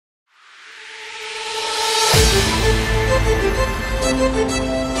Hey,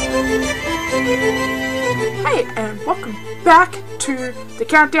 and welcome back to the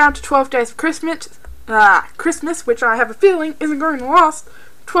countdown to 12 days of Christmas, which I have a feeling isn't going to last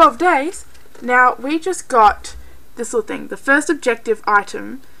 12 days. Now, we just got this little thing. The first objective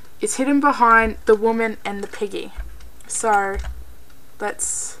item is hidden behind the woman and the piggy. So,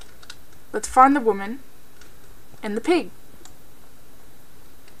 let's find the woman and the pig.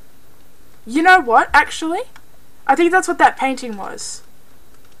 You know what, actually? I think that's what that painting was.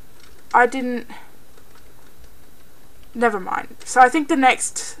 Never mind. So I think the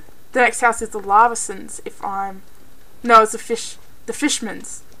next house is the Lavasons, no, it's the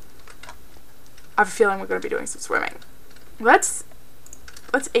Fishmons. I have a feeling we're going to be doing some swimming. Let's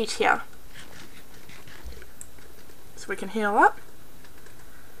eat here. So we can heal up.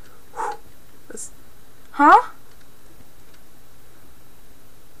 Huh?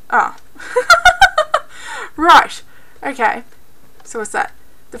 Ah. Right. Okay. So what's that?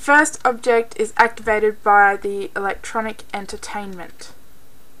 The first object is activated by the electronic entertainment.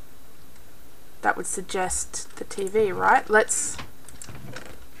 That would suggest the TV, right? Let's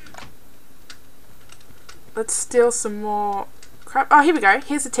steal some more crap. Oh, here we go.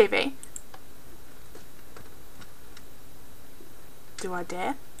 Here's the TV. Do I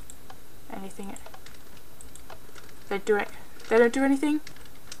dare? Anything? They don't do anything?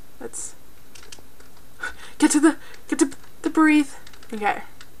 Let's get to the breathe. Okay.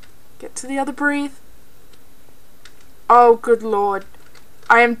 Get to the other breathe. Oh, good lord.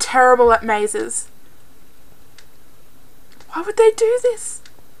 I am terrible at mazes. Why would they do this?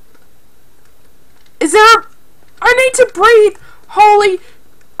 I need to breathe! Holy...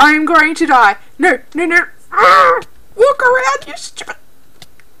 I am going to die. No. Ah! Walk around, you stupid...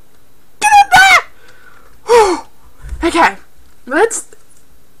 Get in there! Okay.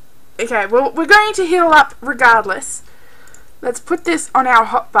 Okay, well, we're going to heal up regardless. Let's put this on our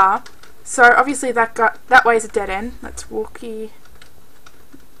hotbar. So obviously that way is a dead end. Let's walkie.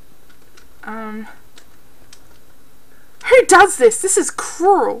 Who does this? This is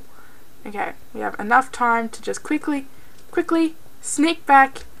cruel. Okay, we have enough time to just quickly sneak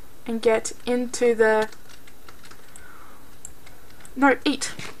back and get into the... No,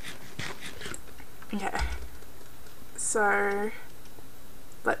 eat. Okay. So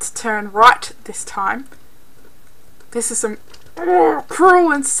let's turn right this time. This is some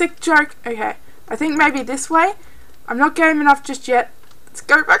cruel and sick joke. Okay, I think maybe this way. I'm not game enough just yet. Let's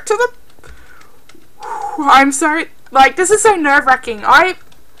go back to the... I'm sorry. Like, this is so nerve-wracking. I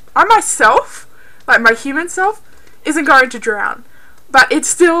myself, like my human self, isn't going to drown. But it's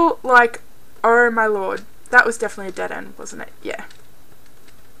still like, oh my lord. That was definitely a dead end, wasn't it? Yeah.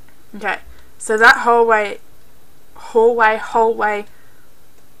 Okay, so that hallway,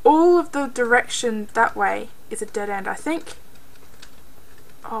 all of the direction that way is a dead end, I think.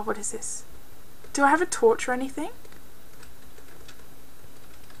 Oh, what is this? Do I have a torch or anything?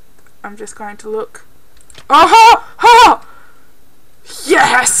 I'm just going to look. Oh!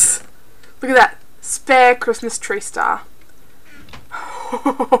 Yes! Look at that. Spare Christmas tree star.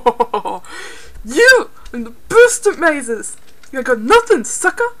 You and the best at mazes. You ain't got nothing,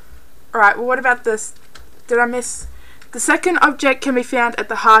 sucker. Alright, well, what about this? Did I miss? The second object can be found at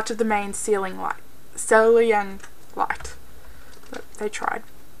the heart of the main ceiling light. Light. But they tried.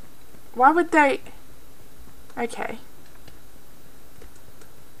 Why would they... Okay.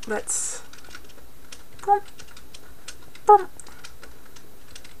 Let's...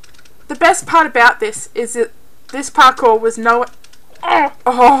 The best part about this is that this parkour was no...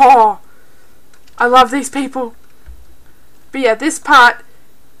 Oh! I love these people. But yeah, this part,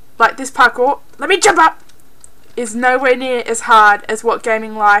 like this parkour, let me jump up, is nowhere near as hard as what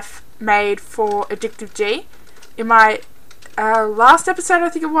Gaming Life made for Addictive G. In my last episode, I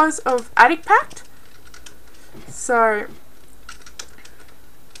think it was, of Addict Pact. So,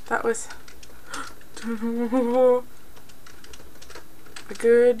 that was a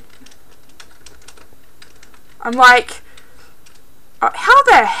good... I'm like, how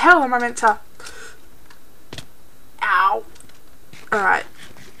the hell am I meant to... Ow. Alright.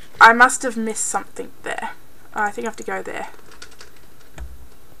 I must have missed something there. I think I have to go there.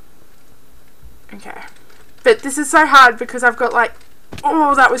 Okay. But this is so hard because I've got like...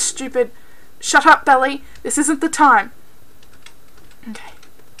 Oh, that was stupid. Shut up, Belly. This isn't the time. Okay.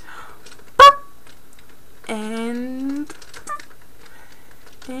 And...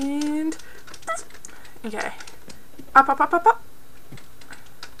 Okay. Up.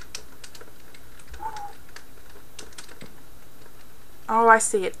 Oh, I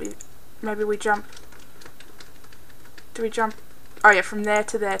see it. Maybe we jump. Do we jump? Oh yeah, from there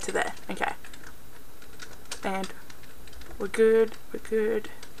to there to there. Okay. And We're good. We're good.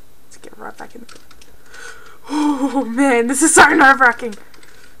 Let's get right back in. Oh man, this is so nerve-wracking.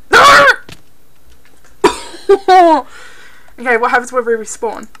 Okay, what happens when we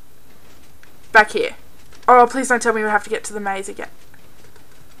respawn? Back here. Oh, please don't tell me we have to get to the maze again.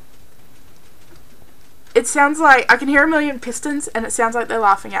 It sounds like I can hear a million pistons and it sounds like they're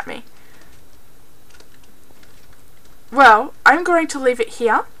laughing at me. Well, I'm going to leave it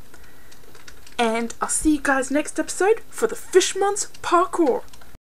here. And I'll see you guys next episode for the Fishmons parkour.